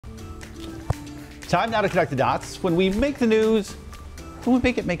Time now to connect the dots. When we make the news, we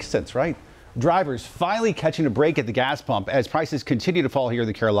make it make sense, right? Drivers finally catching a break at the gas pump as prices continue to fall here in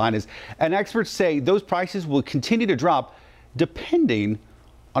the Carolinas. And experts say those prices will continue to drop depending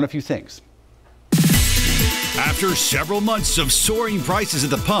on a few things. After several months of soaring prices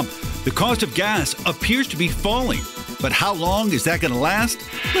at the pump, the cost of gas appears to be falling. But how long is that going to last?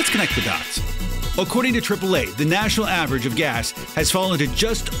 Let's connect the dots. According to AAA, the national average of gas has fallen to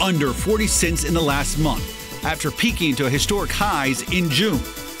just under 40 cents in the last month, after peaking to historic highs in June.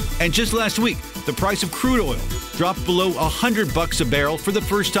 And just last week, the price of crude oil dropped below $100 a barrel for the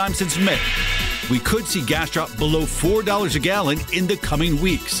first time since May. We could see gas drop below $4 a gallon in the coming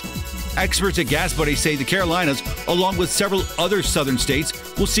weeks. Experts at GasBuddy say the Carolinas, along with several other southern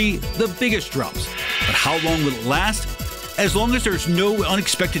states, will see the biggest drops. But how long will it last? As long as there's no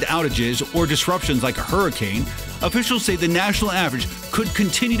unexpected outages or disruptions like a hurricane, officials say the national average could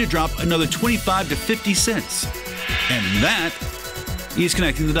continue to drop another 25 to 50 cents. And that is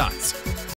connecting the dots.